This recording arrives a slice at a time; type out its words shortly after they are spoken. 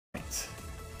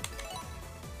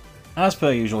As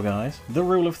per usual, guys, the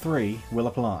rule of 3 will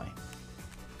apply.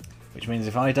 Which means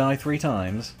if I die 3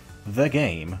 times, the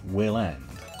game will end.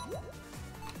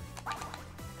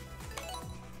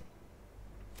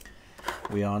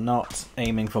 We are not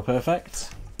aiming for perfect.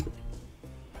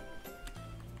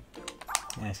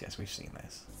 Yes, we've seen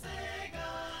this.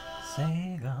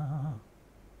 Sega.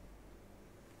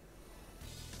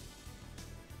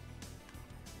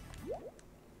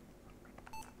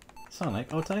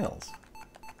 Sonic or Tails?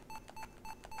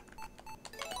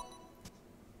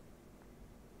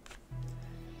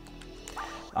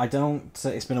 I don't...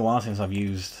 It's been a while since I've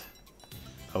used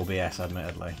OBS,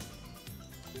 admittedly.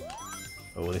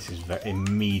 Oh, this is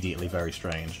immediately very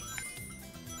strange.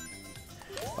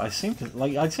 But I seem to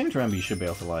remember you should be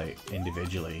able to, like,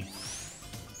 individually,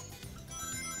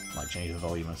 like, change the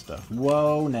volume and stuff.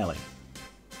 Whoa, Nelly.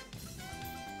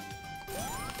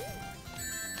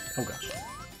 Oh gosh.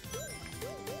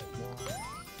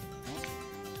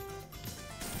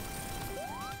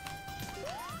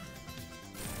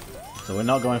 So we're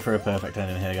not going for a perfect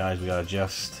ending here, guys. We are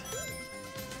just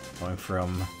going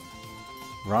from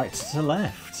right to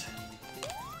left.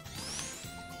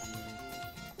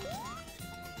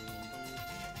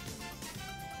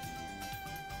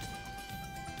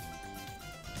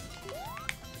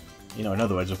 You know, in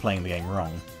other words, we're playing the game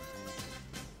wrong.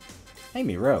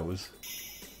 Amy Rose?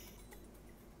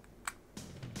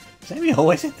 Is Amy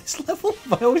always in this level?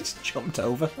 Have I always jumped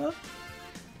over her?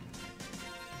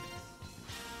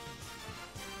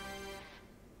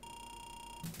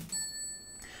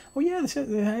 Oh yeah, it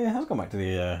has gone back to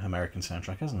the American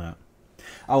soundtrack, hasn't it?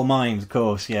 Oh, mine, of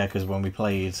course, yeah, because when we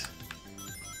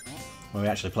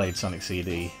actually played Sonic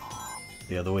CD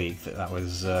the other week, that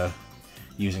was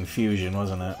using Fusion,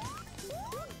 wasn't it?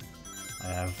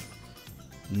 I have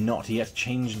not yet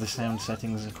changed the sound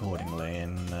settings accordingly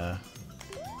in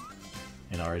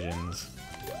Origins.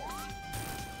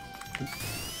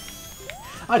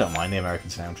 I don't mind the American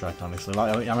soundtrack, honestly.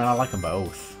 I mean, I like them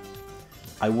both.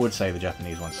 I would say the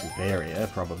Japanese one's superior,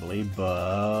 probably,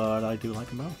 but I do like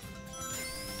them both.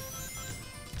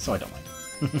 So I don't mind.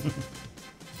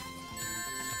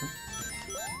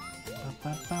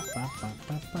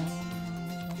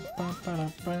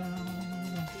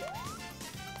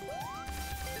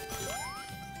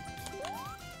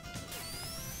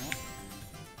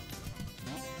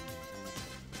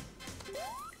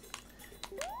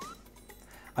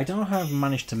 I don't know how I've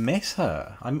managed to miss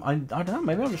her. I don't know,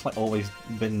 maybe I've just like always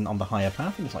been on the higher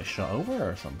path and just like shot over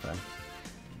her or something.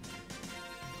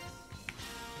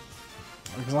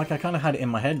 Because like I kind of had it in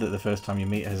my head that the first time you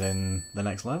meet her's in the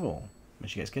next level, when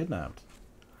she gets kidnapped.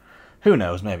 Who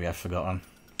knows, maybe I've forgotten.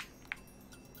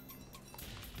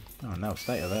 Oh no,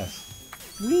 state of this.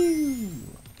 Woo!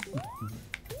 Oh.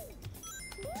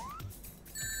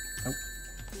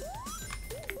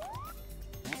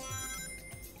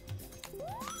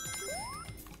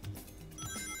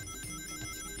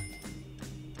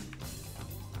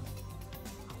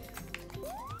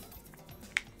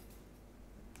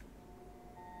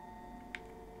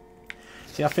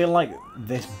 See, I feel like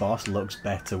this boss looks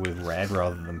better with red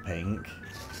rather than pink.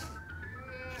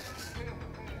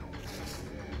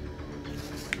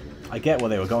 I get what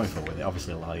they were going for with it,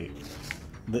 obviously, like,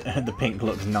 the pink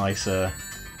looks nicer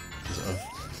to sort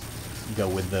of go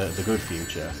with the good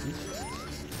future.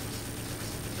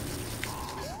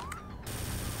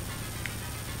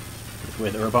 It's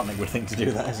weird that Robotnik would think to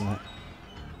do that, isn't it?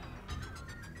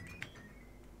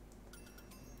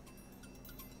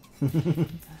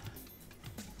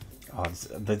 Oh,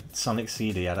 the Sonic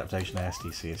CD adaptation of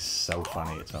STC is so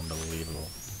funny, it's unbelievable.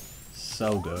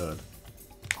 So good.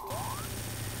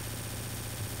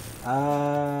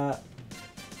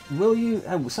 Will you...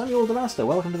 Oh, Samuel Demaster,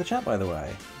 welcome to the chat, by the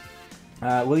way.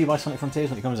 Will you buy Sonic Frontiers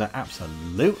when it comes out?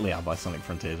 Absolutely, I'll buy Sonic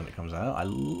Frontiers when it comes out. I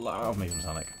love me some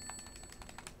Sonic.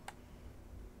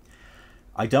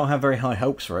 I don't have very high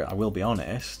hopes for it, I will be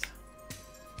honest.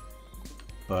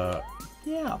 But,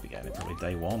 yeah, I'll be getting it probably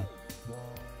day one.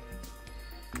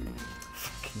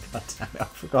 Fucking goddammit, I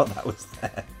forgot that was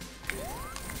there.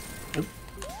 Oop.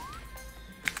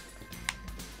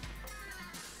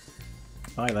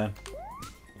 Bye then.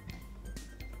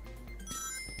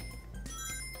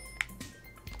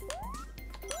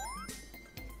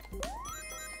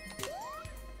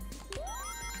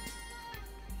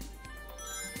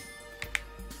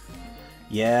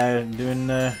 Yeah, doing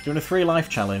a 3 life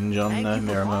challenge on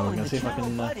Miramon. I'm gonna see if I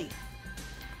can.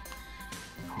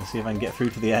 Let's see if I can get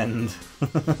through to the end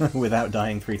without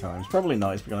dying 3 times. Probably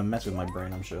not. It's gonna mess with my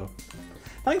brain, I'm sure.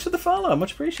 Thanks for the follow.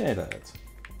 Much appreciated.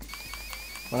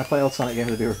 When I play old Sonic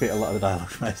games, I do repeat a lot of the dialogue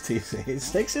from STC. It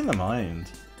sticks in the mind.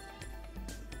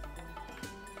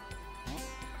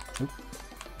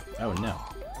 Oh no.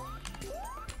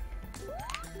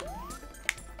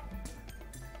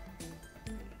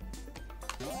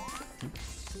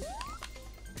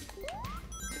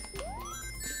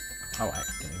 Oh, I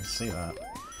didn't even see that.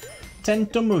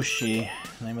 Tentomushi,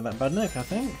 name of that badnik, I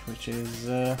think, which is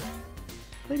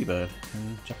ladybird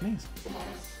in Japanese.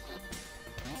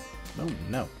 Oh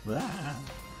no. Ah.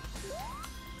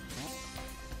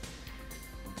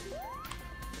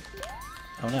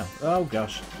 Oh no. Oh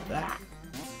gosh. Ah.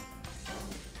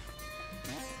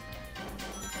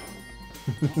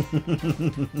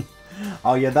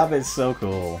 Oh yeah, that bit's so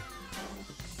cool.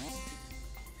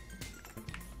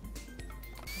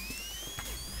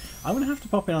 I'm gonna have to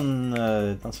pop in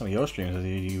on some of your streams as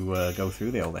you go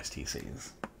through the old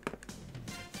STCs.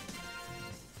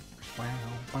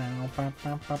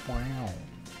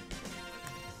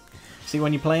 See,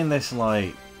 when you're playing this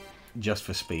like just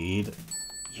for speed,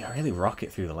 you really rock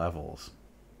it through the levels.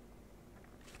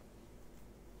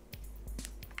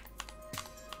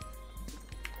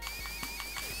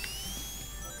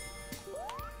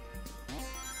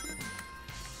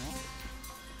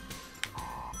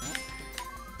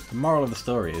 The moral of the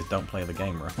story is don't play the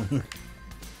game wrong.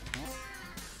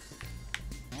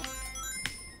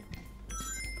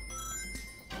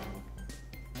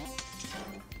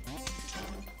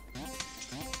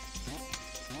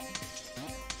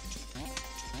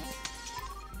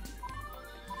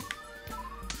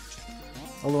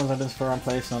 All the ones I just for on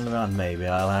place on demand, maybe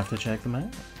I'll have to check them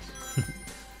out.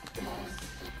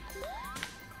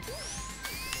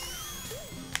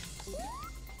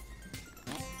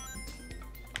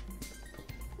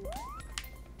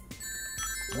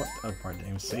 What? Oh, I didn't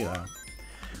even see that.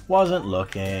 Wasn't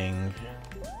looking.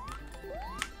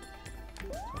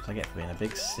 What I get for being a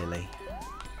big silly.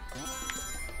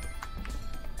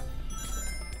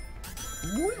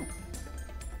 Woo.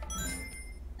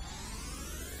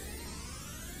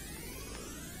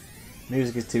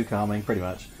 Music is too calming, pretty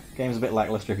much. Game's a bit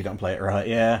lackluster if you don't play it right,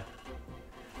 yeah.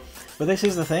 But this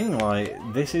is the thing, like,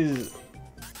 this is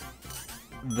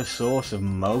the source of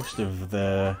most of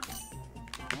the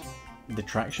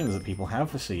detractions that people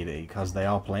have for CD, because they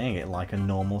are playing it like a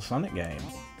normal Sonic game.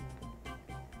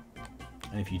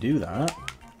 And if you do that,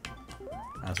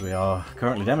 as we are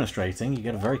currently demonstrating, you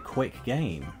get a very quick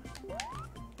game.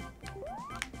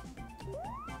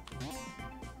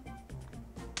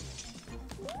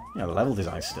 You know, the level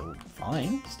design's still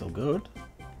fine, still good.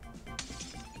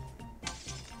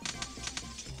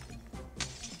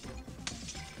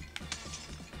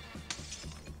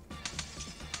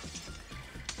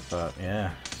 But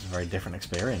yeah, it's a very different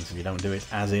experience if you don't do it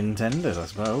as intended, I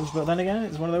suppose. But then again,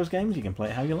 it's one of those games you can play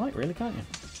it how you like, really, can't you?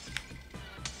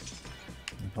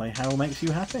 You can play how it makes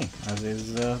you happy, as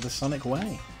is the Sonic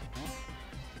way.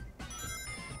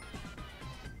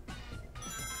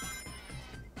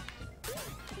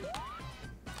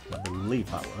 I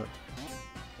believe that worked.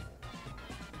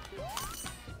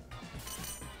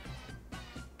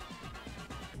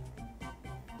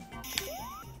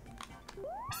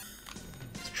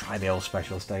 Try the old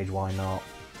special stage, why not?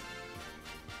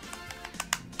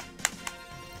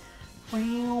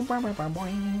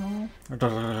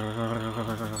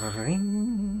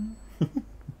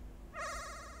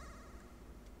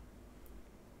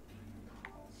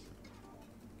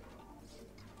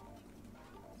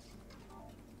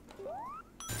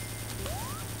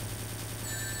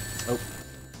 Oh.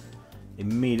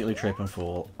 Immediately trip and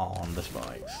fall on the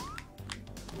spikes.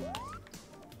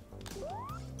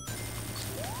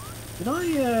 Did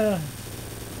I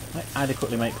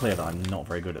adequately make clear that I'm not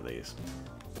very good at these?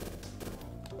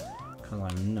 Because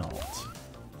I'm not.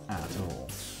 At all.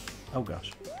 Oh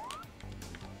gosh.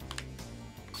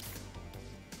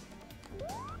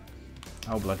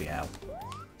 Oh bloody hell.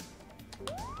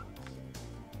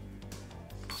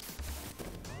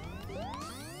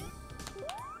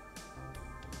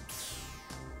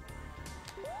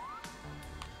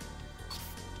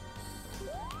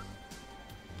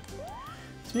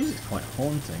 This music's quite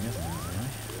haunting, isn't it, really?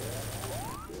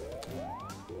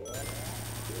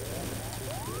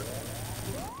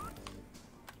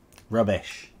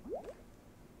 Rubbish.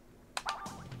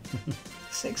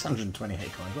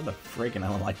 628 coins. What the friggin'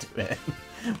 hell am I doing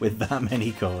with that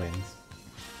many coins?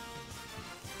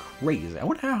 Crazy. I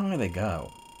wonder how high they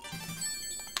go.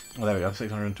 Oh, there we go.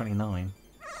 629.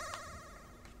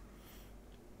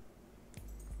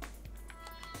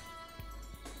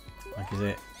 Like, is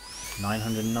it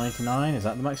 999? Is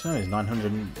that the maximum? Is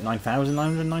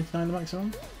 9,999 the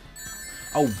maximum?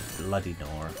 Oh, bloody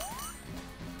Nora.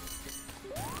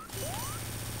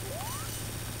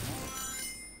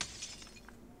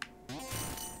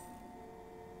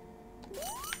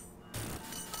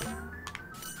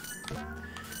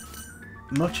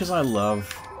 much as I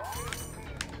love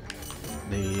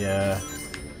the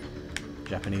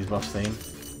Japanese boss theme,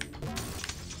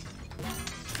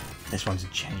 this one's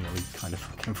genuinely kind of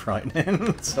fucking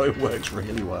frightening, so it works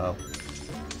really well.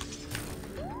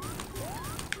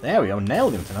 There we go,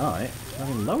 nailed him tonight. I was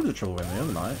having loads of trouble with him the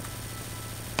other night.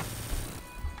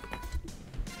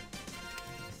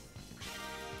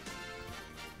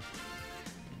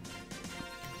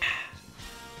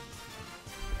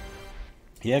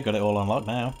 Yeah, got it all unlocked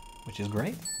now, which is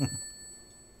great.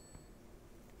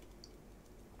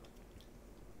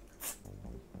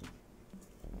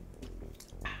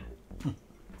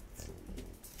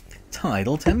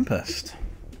 Tidal Tempest.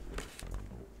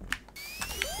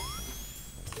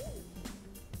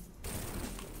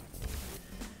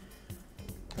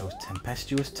 Those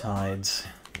tempestuous tides.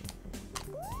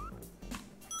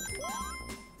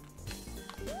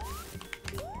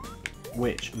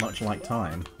 Which, much like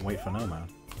time, wait for no man.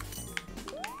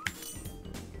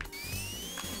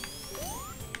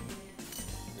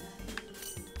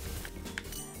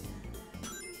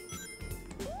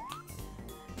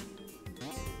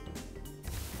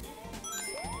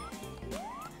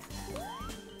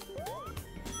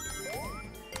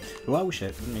 Oh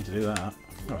shit, didn't need to do that.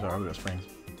 Oh sorry, I've got springs.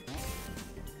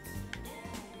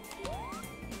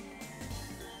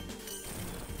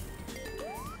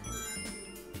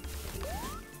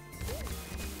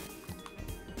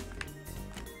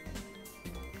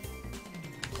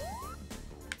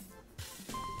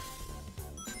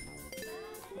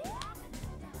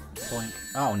 Boink.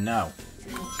 Oh no.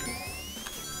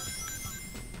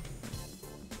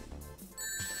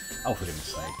 Oh, for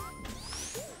goodness sake.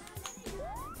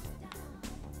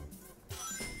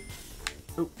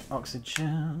 Ooh,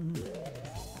 oxygen.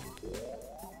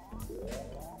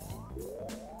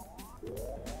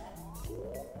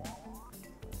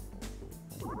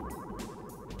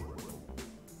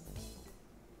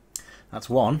 That's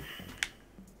one.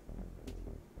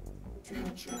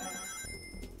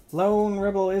 Lone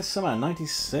Rebel is Summer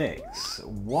 96.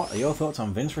 What are your thoughts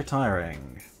on Vince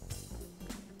retiring?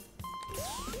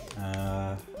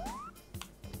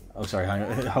 Oh, sorry,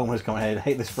 Homer's come ahead. I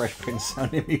hate this Fresh Prince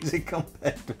sounding music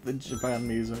compared with the Japan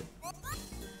music.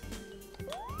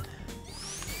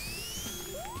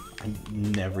 I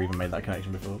never even made that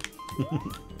connection before.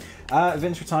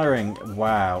 Vince retiring.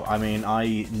 Wow. I mean,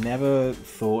 I never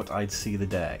thought I'd see the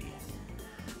day.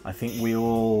 I think we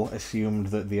all assumed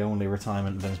that the only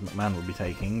retirement Vince McMahon would be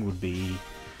taking would be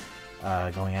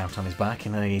going out on his back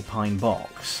in a pine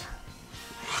box.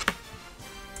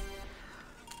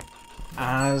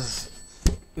 As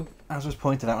was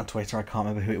pointed out on Twitter, I can't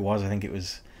remember who it was. I think it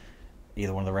was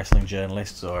either one of the wrestling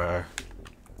journalists or a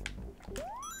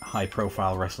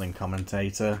high-profile wrestling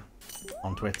commentator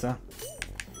on Twitter.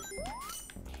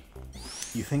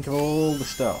 You think of all the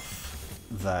stuff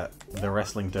that the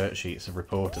wrestling dirt sheets have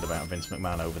reported about Vince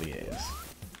McMahon over the years,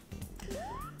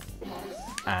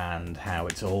 and how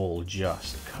it's all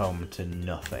just come to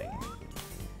nothing.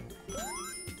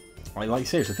 Like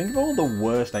seriously, think of all the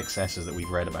worst excesses that we've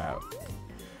read about.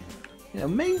 You know,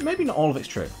 maybe not all of it's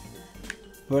true,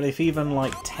 but if even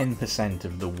like 10%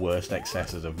 of the worst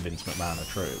excesses of Vince McMahon are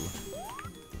true,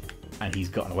 and he's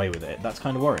gotten away with it, that's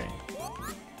kind of worrying.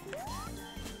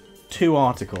 2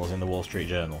 articles in the Wall Street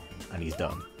Journal, and he's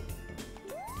done.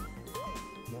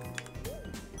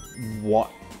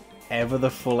 Whatever the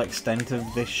full extent of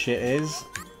this shit is,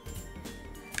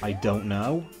 I don't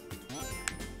know.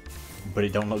 But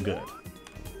it don't look good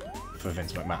for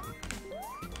Vince McMahon.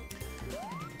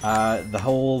 The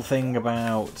whole thing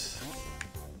about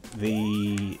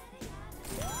the,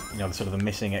 sort of the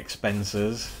missing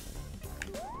expenses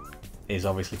is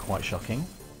obviously quite shocking.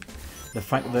 The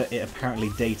fact that it apparently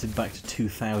dated back to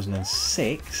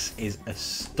 2006 is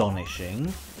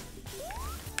astonishing.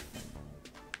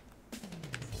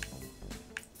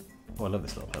 Oh, I love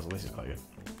this little puzzle. This is quite good.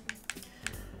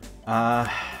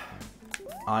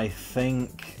 I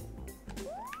think,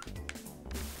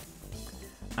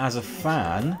 as a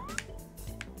fan,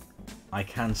 I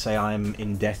can say I'm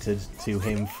indebted to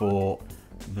him for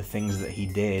the things that he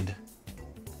did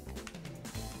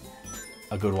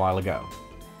a good while ago.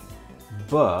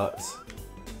 But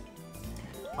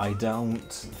I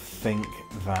don't think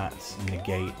that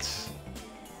negates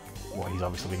what he's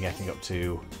obviously been getting up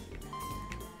to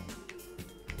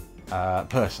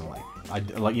personally.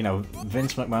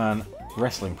 Vince McMahon,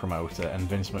 wrestling promoter, and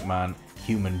Vince McMahon,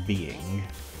 human being.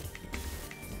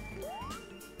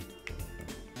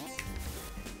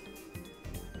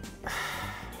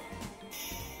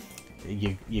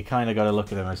 You kind of got to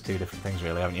look at them as 2 different things,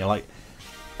 really, haven't you? Like,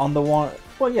 on the one,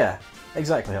 well, yeah,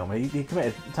 exactly, Homer. He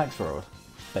committed tax fraud.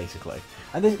 basically.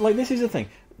 And this is the thing,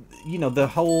 you know, the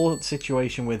whole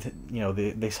situation with, you know,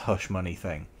 this hush money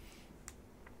thing.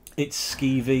 It's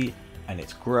skeevy and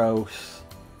it's gross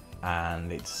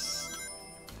and it's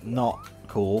not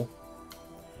cool,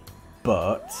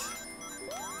 but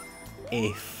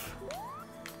if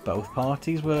both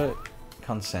parties were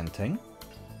consenting,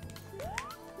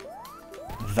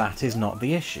 that is not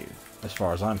the issue, as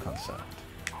far as I'm concerned.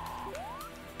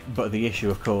 But the issue,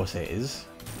 of course, is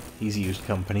he's used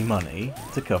company money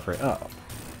to cover it up.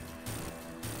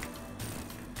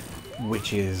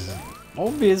 Which is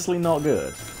obviously not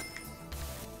good.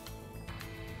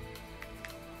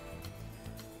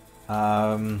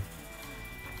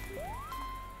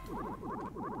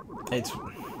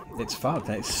 It's fucked,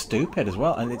 and it's stupid as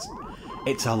well, and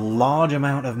it's a large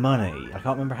amount of money. I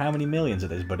can't remember how many millions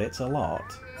it is, but it's a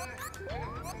lot.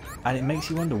 And it makes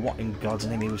you wonder what in God's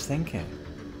name he was thinking.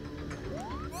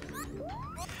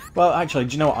 Well, actually,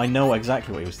 do you know what? I know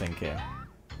exactly what he was thinking.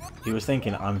 He was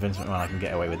thinking, I'm Vince McMahon, I can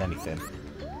get away with anything.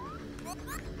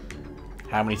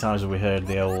 How many times have we heard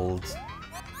the old,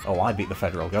 oh, I beat the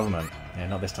federal government? Yeah,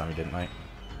 not this time he didn't, mate.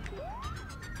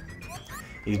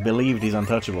 He's believed he's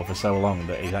untouchable for so long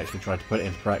that he's actually tried to put it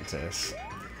into practice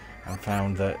and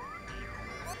found that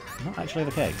not actually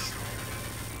the case.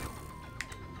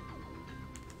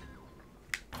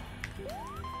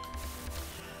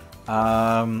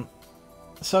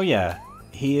 So yeah,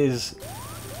 he is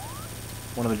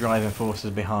one of the driving forces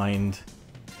behind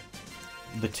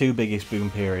the two biggest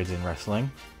boom periods in wrestling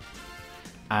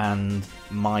and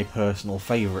my personal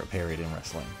favourite period in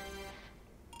wrestling.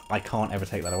 I can't ever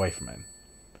take that away from him.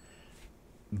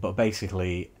 But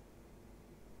basically,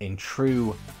 in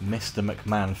true Mr.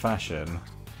 McMahon fashion,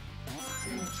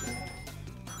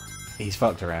 he's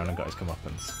fucked around and got his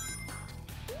comeuppance.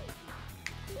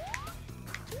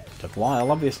 Took a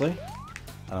while, obviously.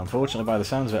 And unfortunately, by the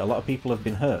sounds of it, a lot of people have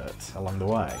been hurt along the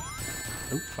way.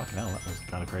 Oh, fucking hell, that was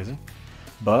kind of crazy.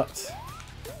 But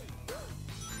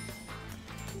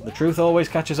the truth always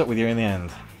catches up with you in the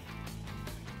end.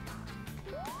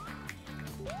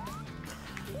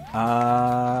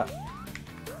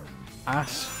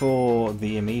 As for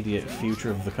the immediate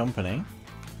future of the company,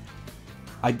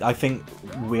 I think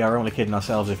we are only kidding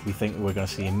ourselves if we think we're going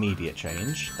to see immediate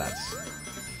change. That's...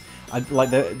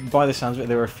 by the sounds of it,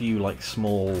 there are a few like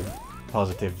small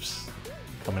positives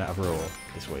coming out of Raw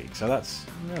this week, so that's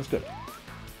good.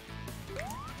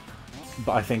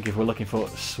 But I think if we're looking for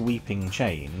sweeping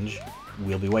change,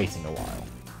 we'll be waiting a while.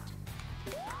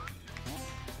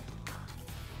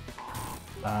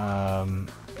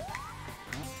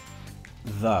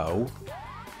 Though,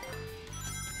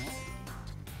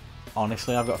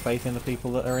 honestly, I've got faith in the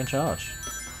people that are in charge.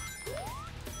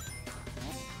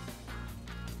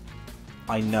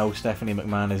 I know Stephanie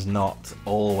McMahon is not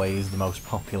always the most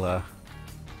popular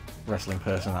wrestling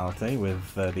personality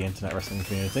with the internet wrestling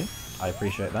community. I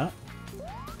appreciate that.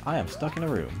 I am stuck in a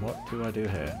room. What do I do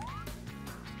here?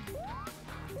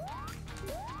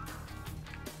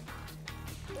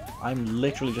 I'm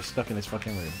literally just stuck in this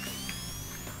fucking room.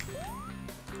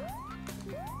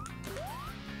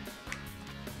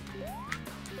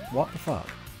 What the fuck?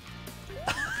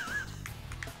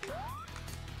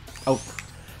 Oh,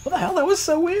 what the hell? That was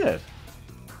so weird.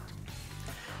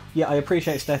 Yeah, I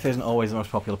appreciate Steph isn't always the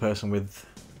most popular person with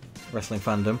wrestling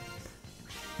fandom,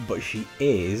 but she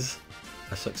is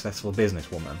a successful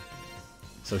businesswoman.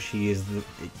 So she is the,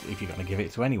 if you're going to give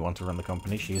it to anyone to run the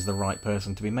company, she is the right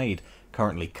person to be made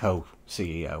currently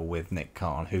co-CEO with Nick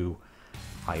Khan, who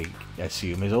I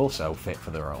assume is also fit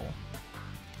for the role.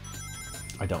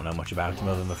 I don't know much about him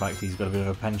other than the fact he's got a bit of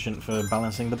a penchant for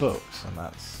balancing the books, and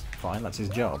that's fine, that's his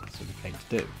job, that's what he came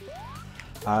to do.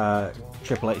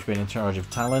 Triple H being in charge of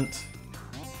talent,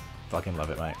 fucking love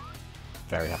it, mate.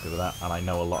 Very happy with that, and I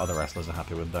know a lot of the wrestlers are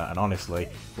happy with that, and honestly,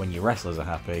 when your wrestlers are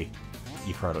happy,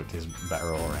 your product is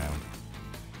better all around.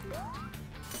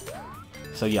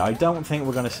 So yeah, I don't think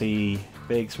we're going to see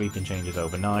big sweeping changes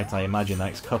overnight. I imagine the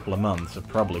next couple of months are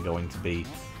probably going to be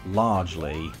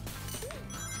largely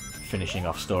finishing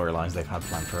off storylines they've had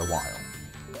planned for a while.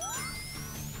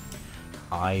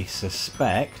 I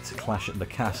suspect Clash at the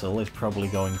Castle is probably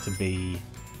going to be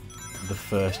the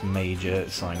first major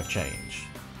sign of change,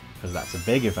 because that's a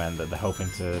big event that they're hoping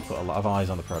to put a lot of eyes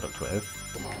on the product with.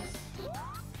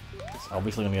 It's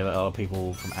obviously going to get a lot of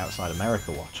people from outside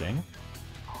America watching.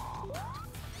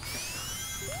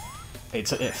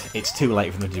 It's too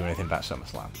late for them to do anything about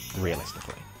SummerSlam,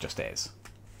 realistically. Just is.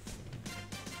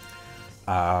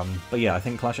 But yeah, I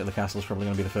think Clash at the Castle is probably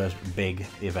going to be the first big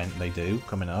event they do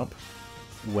coming up,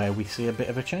 where we see a bit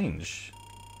of a change.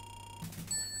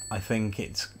 I think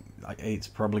it's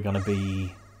probably going to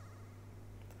be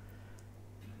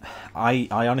I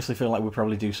honestly feel like we'll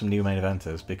probably do some new main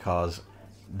eventers because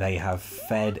they have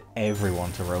fed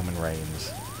everyone to Roman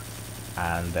Reigns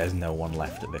and there's no one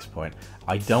left at this point.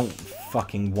 I don't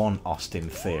fucking want Austin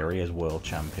Theory as world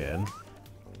champion,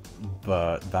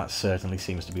 but that certainly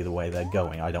seems to be the way they're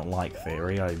going. I don't like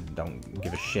Theory, I don't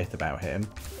give a shit about him,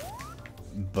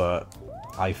 but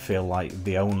I feel like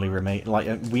the only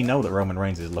we know that Roman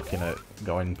Reigns is looking at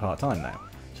going part-time now,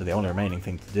 so the only remaining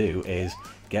thing to do is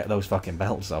get those fucking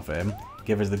belts off him,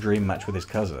 give us the dream match with his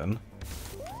cousin.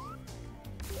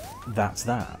 That's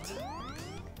that.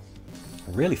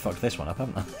 I really fucked this one up,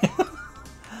 haven't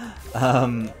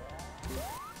I?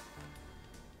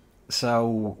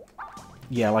 So,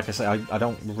 yeah, like I say, I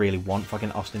don't really want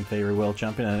fucking Austin Theory world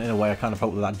champion, and in a way I kind of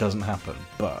hope that that doesn't happen,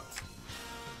 but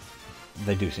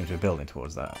they do seem to be building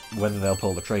towards that. Whether they'll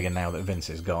pull the trigger now that Vince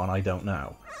is gone, I don't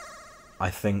know.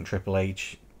 I think Triple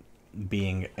H,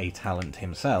 being a talent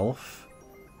himself,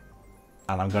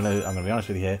 and I'm gonna be honest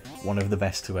with you here, one of the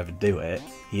best to ever do it,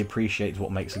 he appreciates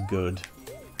what makes a good,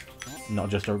 not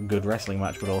just a good wrestling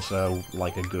match, but also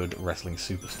like a good wrestling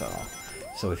superstar.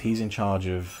 So if he's in charge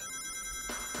of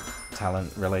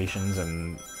talent relations,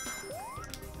 and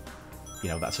you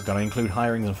know that's going to include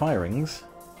hirings and firings,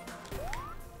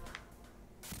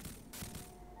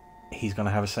 he's going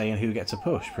to have a say in who gets a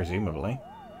push, presumably.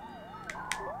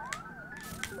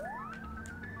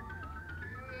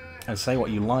 And say what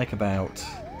you like about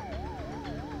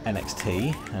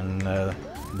NXT and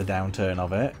the downturn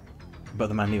of it, but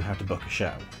the man knew how to book a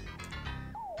show.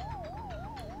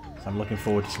 So I'm looking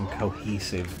forward to some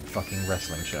cohesive fucking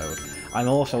wrestling show. I'm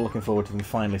also looking forward to them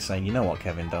finally saying, you know what,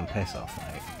 Kevin Dunn, piss off,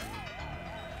 mate.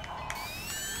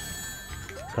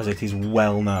 Because it is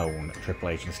well known Triple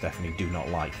H and Stephanie do not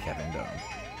like Kevin Dunn.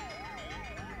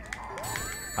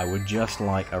 I would just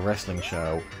like a wrestling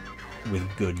show with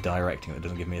good directing that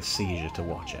doesn't give me a seizure to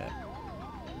watch it.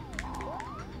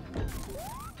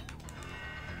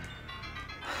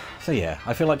 So yeah,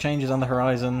 I feel like change is on the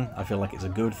horizon. I feel like it's a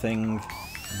good thing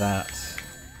that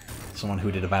someone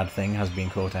who did a bad thing has been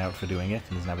caught out for doing it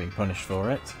and is now being punished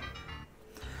for it.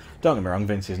 Don't get me wrong,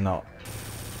 Vince is not...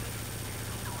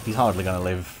 He's hardly going to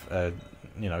live,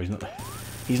 you know,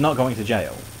 he's not going to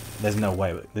jail. There's no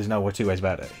way, there's no two ways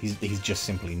about it. He's just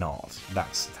simply not.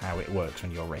 That's how it works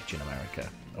when you're rich in America,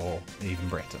 or even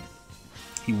Britain.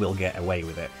 He will get away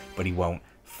with it, but he won't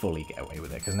fully get away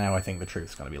with it, because now I think the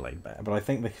truth's going to be laid bare. But I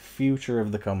think the future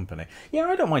of the company... Yeah,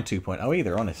 I don't mind 2.0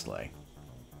 either, honestly.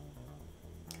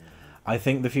 I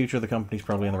think the future of the company's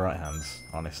probably in the right hands,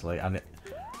 honestly, and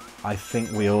I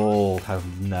think we all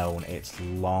have known it's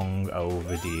long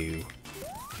overdue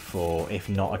for, if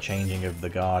not a changing of the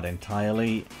guard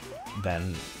entirely,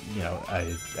 then, you know,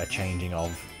 a changing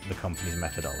of the company's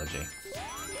methodology.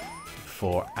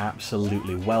 For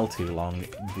absolutely well too long,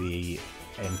 the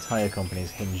entire company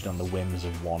is hinged on the whims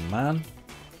of one man.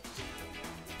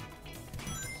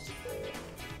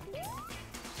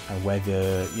 And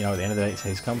whether, you know, at the end of the day it's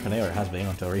his company, or it has been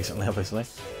until recently, obviously,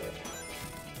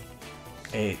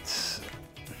 it's...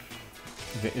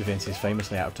 Vince is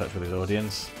famously out of touch with his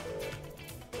audience,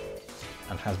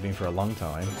 and has been for a long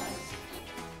time.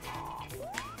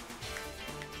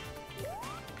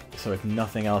 So if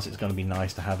nothing else, it's going to be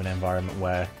nice to have an environment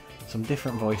where some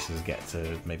different voices get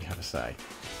to maybe have a say.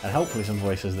 And hopefully some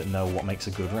voices that know what makes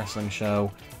a good wrestling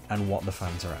show, and what the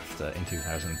fans are after in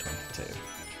 2022.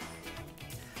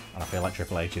 And I feel like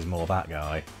Triple H is more that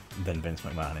guy than Vince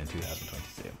McMahon in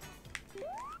 2022.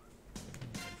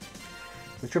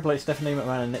 With Triple H, Stephanie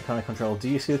McMahon and Nick Khan in control, do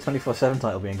you see the 24/7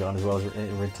 title being gone as well as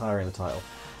retiring the title?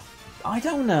 I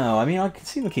don't know. I mean, I could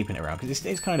see them keeping it around, because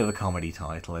it's kind of a comedy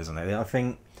title, isn't it? I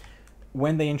think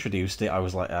when they introduced it, I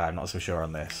was like, I'm not so sure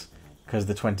on this, because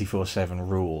the 24/7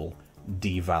 rule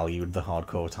devalued the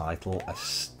hardcore title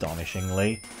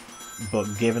astonishingly. But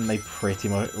given they pretty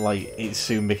much, like, it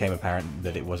soon became apparent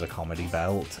that it was a comedy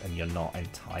belt, and you're not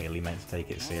entirely meant to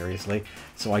take it seriously.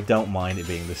 So I don't mind it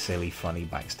being the silly, funny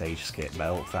backstage skit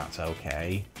belt, that's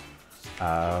okay.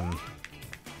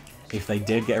 If they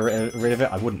did get rid of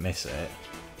it, I wouldn't miss it.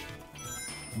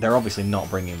 They're obviously not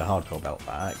bringing the hardcore belt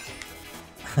back.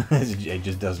 It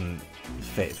just doesn't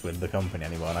fit with the company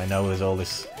anymore. And I know there's all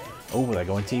this, oh, they're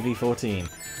going TV 14.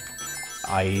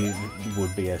 I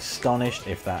would be astonished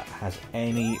if that has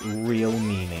any real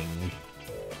meaning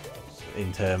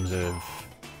in terms of,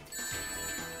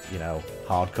 you know,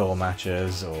 hardcore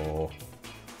matches or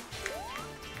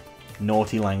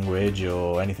naughty language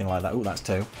or anything like that. Oh, that's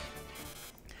 2.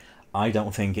 I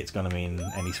don't think it's going to mean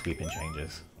any sweeping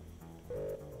changes.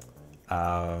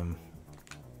 I'll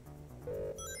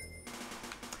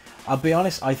be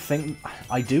honest, I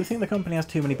do think the company has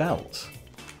too many belts.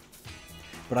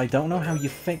 but I don't know how you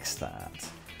fix that.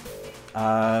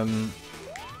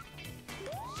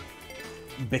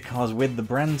 Because with the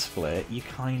brand split, you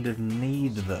kind of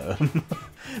need them.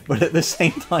 But at the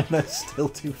same time, there's still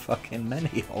too fucking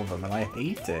many of them, and I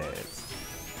hate it.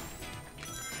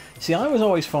 See, I was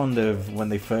always fond of when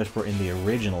they first brought in the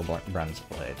original brand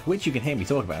split, which you can hear me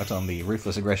talk about on the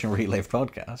Ruthless Aggression Relived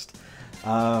podcast,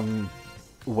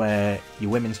 where your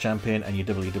women's champion and your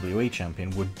WWE champion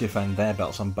would defend their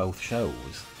belts on both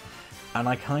shows. And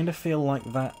I kind of feel like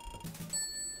that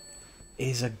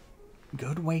is a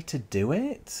good way to do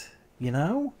it, you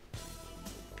know?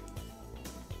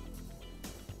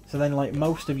 So then, like,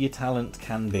 most of your talent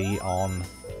can be on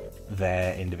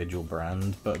their individual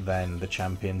brand, but then the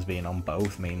champions being on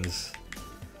both means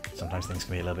sometimes things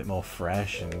can be a little bit more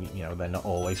fresh, and, you know, they're not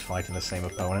always fighting the same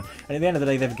opponent. And at the end of the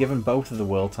day, they've given both of the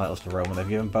world titles to Roman, they've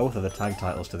given both of the tag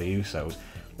titles to the Usos.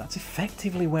 That's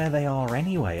effectively where they are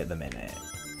anyway at the minute.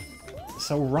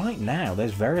 So right now,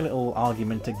 there's very little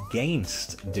argument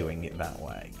against doing it that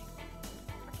way.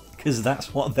 Because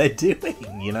that's what they're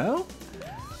doing, you know?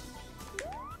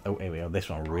 Oh, here we go. This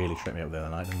one really tripped me up the other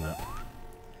night, didn't it?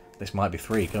 This might be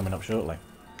 3 coming up shortly.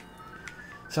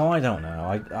 So I don't know.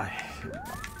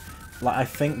 I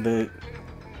think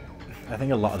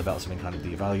a lot of the belts have been kind of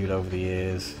devalued over the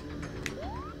years.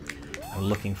 I'm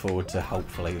looking forward to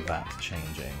hopefully that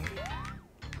changing.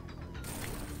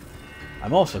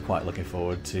 I'm also quite looking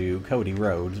forward to Cody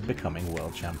Rhodes becoming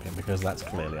world champion, because that's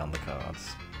clearly on the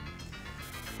cards.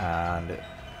 And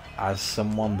as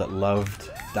someone that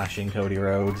loved dashing Cody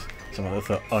Rhodes, someone that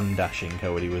thought undashing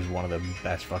Cody was one of the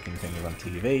best fucking things on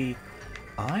TV,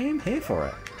 I am here for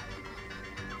it.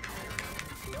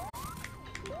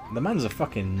 The man's a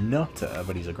fucking nutter,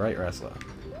 but he's a great wrestler.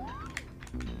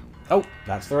 Oh,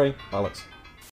 that's 3. Bollocks.